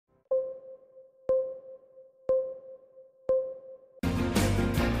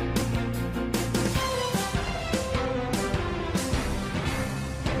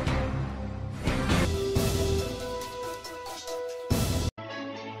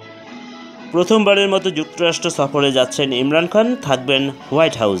প্রথমবারের মতো যুক্তরাষ্ট্র সফরে যাচ্ছেন ইমরান খান, থাকবেন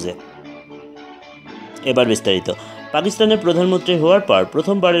হোয়াইট হাউসে। এবার বিস্তারিত। পাকিস্তানের প্রধানমন্ত্রী হওয়ার পর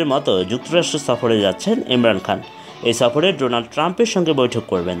প্রথমবারের মতো যুক্তরাষ্ট্র সফরে যাচ্ছেন ইমরান খান। এই সফরে ডোনাল্ড ট্রাম্পের সঙ্গে বৈঠক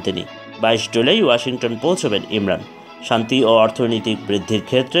করবেন তিনি। 22 জুলাই ওয়াশিংটন পৌঁছবেন ইমরান। শান্তি ও অর্থনৈতিক বৃদ্ধির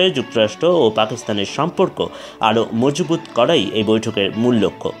ক্ষেত্রে যুক্তরাষ্ট্র ও পাকিস্তানের সম্পর্ক আরও মজবুত করাই এই বৈঠকের মূল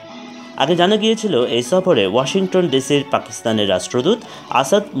লক্ষ্য। আগে জানা গিয়েছিল এই সফরে ওয়াশিংটন ডিসির পাকিস্তানের রাষ্ট্রদূত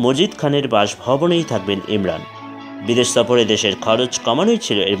আসাদ মজিদ খানের বাসভবনেই থাকবেন ইমরান। বিদেশ সফরে দেশের খরচ কমানোই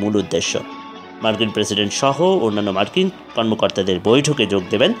ছিল এর মূল উদ্দেশ্য। মার্কিন প্রেসিডেন্ট সহ অন্যান্য মার্কিন কর্মকর্তাদের বৈঠকে যোগ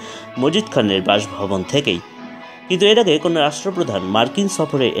দেবেন মজিদ খানের বাসভবন থেকেই। কিন্তু এর আগে কোনো রাষ্ট্রপ্রধান মার্কিন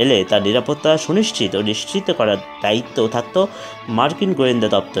সফরে এলে তার নিরাপত্তা সুনিশ্চিত ও নিশ্চিত করার দায়িত্ব থাকত মার্কিন গোয়েন্দা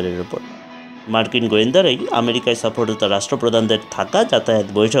দপ্তরের উপর। মার্কিন গোয়েন্দারাই আমেরিকায় সফররত রাষ্ট্রপ্রধানদের থাকা, যাতায়াত,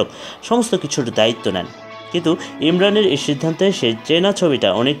 বৈঠক সমস্ত কিছুর দায়িত্ব নেন। কিন্তু ইমরানের এই সিদ্ধান্তে সেই চেনা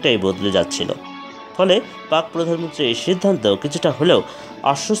ছবিটা অনেকটাই বদলে যাচ্ছিল। ফলে পাক প্রধানমন্ত্রীর এই সিদ্ধান্ত কিছুটা হলেও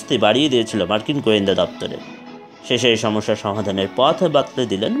আশ্বস্তি বাড়িয়ে দিয়েছিল মার্কিন গোয়েন্দা দপ্তরে। শেষে এই সমস্যার সমাধানের পথ বাতলে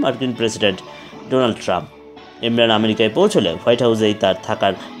দিলেন মার্কিন প্রেসিডেন্ট ডোনাল্ড ট্রাম্প। ইমরান আমেরিকায় পৌঁছলে হোয়াইট হাউসেই তার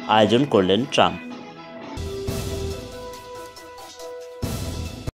থাকার আয়োজন করলেন ট্রাম্প।